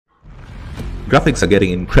graphics are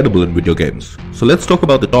getting incredible in video games. So let's talk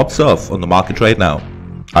about the top stuff on the market right now.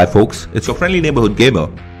 Hi folks, it's your friendly neighborhood gamer,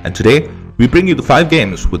 and today we bring you the 5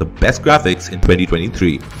 games with the best graphics in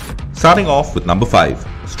 2023. Starting off with number 5,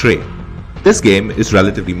 Stray. This game is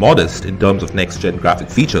relatively modest in terms of next-gen graphic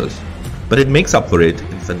features, but it makes up for it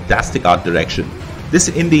in fantastic art direction. This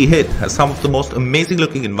indie hit has some of the most amazing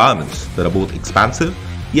looking environments that are both expansive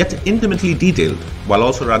yet intimately detailed, while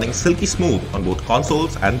also running silky smooth on both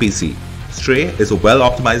consoles and PC. Stray is a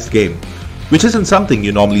well-optimized game, which isn't something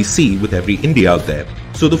you normally see with every indie out there.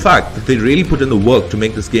 So the fact that they really put in the work to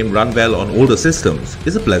make this game run well on older systems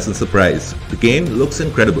is a pleasant surprise. The game looks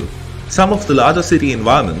incredible. Some of the larger city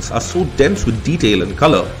environments are so dense with detail and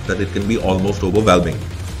color that it can be almost overwhelming.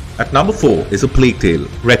 At number 4 is A Plague Tale: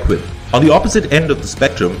 Requiem. On the opposite end of the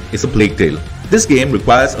spectrum is A Plague Tale. This game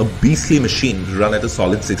requires a beastly machine to run at a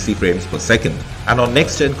solid 60 frames per second, and on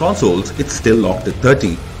next-gen consoles it's still locked at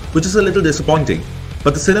 30, which is a little disappointing.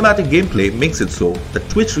 But the cinematic gameplay makes it so that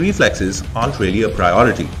twitch reflexes aren't really a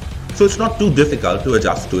priority, so it's not too difficult to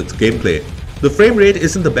adjust to its gameplay. The frame rate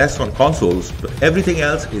isn't the best on consoles, but everything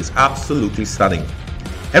else is absolutely stunning.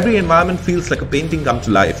 Every environment feels like a painting come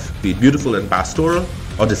to life, be it beautiful and pastoral,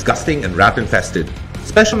 or disgusting and rat-infested.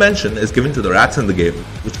 Special mention is given to the rats in the game,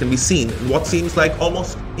 which can be seen in what seems like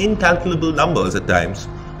almost incalculable numbers at times,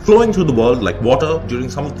 flowing through the world like water during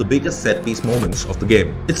some of the biggest set-piece moments of the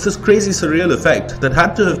game. It's this crazy surreal effect that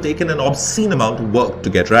had to have taken an obscene amount of work to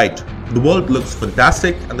get right. The world looks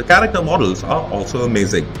fantastic and the character models are also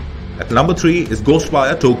amazing. At number 3 is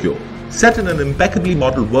Ghostwire Tokyo. Set in an impeccably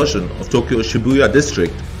modeled version of Tokyo's Shibuya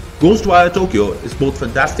district, Ghostwire Tokyo is both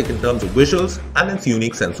fantastic in terms of visuals and its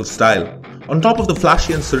unique sense of style. On top of the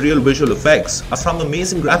flashy and surreal visual effects are some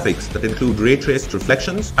amazing graphics that include ray-traced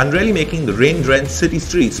reflections and really making the rain-drenched city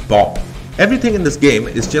streets pop. Everything in this game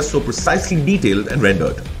is just so precisely detailed and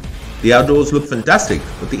rendered. The outdoors look fantastic,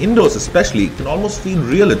 but the indoors especially can almost feel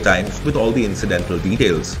real at times with all the incidental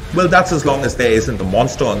details. Well, that's as long as there isn't a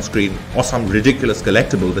monster on screen or some ridiculous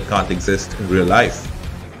collectible that can't exist in real life.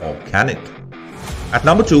 Or can it? At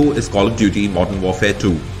number 2 is Call of Duty Modern Warfare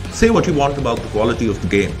 2. Say what you want about the quality of the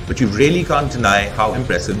game, but you really can't deny how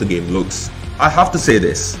impressive the game looks. I have to say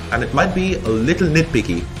this, and it might be a little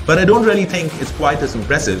nitpicky, but I don't really think it's quite as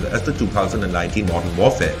impressive as the 2019 Modern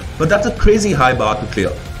Warfare. But that's a crazy high bar to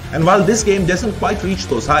clear. And while this game doesn't quite reach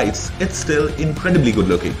those heights, it's still incredibly good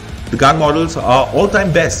looking. The gun models are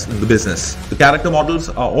all-time best in the business. The character models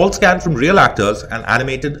are all scanned from real actors and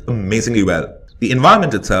animated amazingly well. The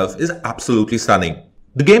environment itself is absolutely stunning.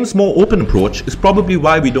 The game's more open approach is probably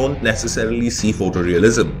why we don't necessarily see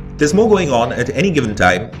photorealism. There's more going on at any given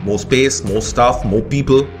time, more space, more stuff, more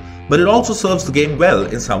people, but it also serves the game well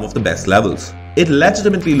in some of the best levels. It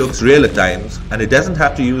legitimately looks real at times, and it doesn't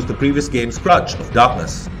have to use the previous game's crutch of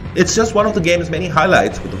darkness. It's just one of the game's many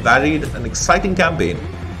highlights with a varied and exciting campaign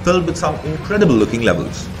filled with some incredible looking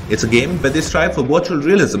levels. It's a game where they strive for virtual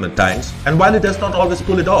realism at times, and while it does not always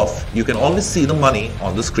pull it off, you can always see the money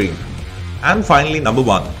on the screen. And finally, number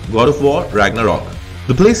 1, God of War Ragnarok.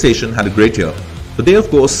 The PlayStation had a great year, but they of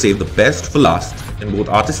course saved the best for last in both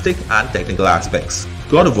artistic and technical aspects.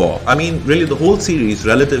 God of War, I mean really the whole series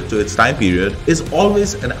relative to its time period, is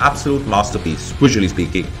always an absolute masterpiece, visually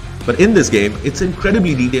speaking. But in this game, it's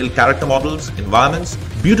incredibly detailed character models, environments,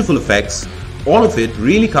 beautiful effects. All of it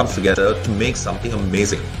really comes together to make something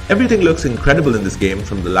amazing. Everything looks incredible in this game,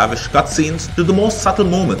 from the lavish cutscenes to the most subtle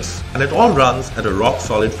moments, and it all runs at a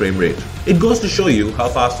rock-solid frame rate. It goes to show you how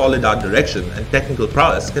far solid art direction and technical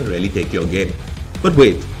prowess can really take your game. But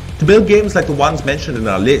wait, to build games like the ones mentioned in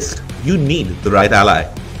our list, you need the right ally.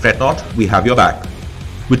 Fret not, we have your back.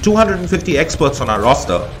 With 250 experts on our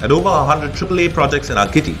roster and over 100 AAA projects in our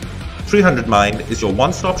kitty, 300 Mind is your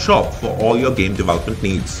one-stop shop for all your game development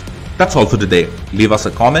needs. That's all for today. Leave us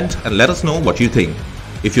a comment and let us know what you think.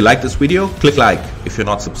 If you like this video, click like. If you're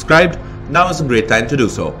not subscribed, now is a great time to do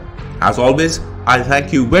so. As always, I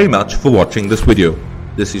thank you very much for watching this video.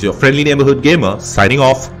 This is your friendly neighborhood gamer signing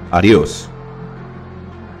off. Adios.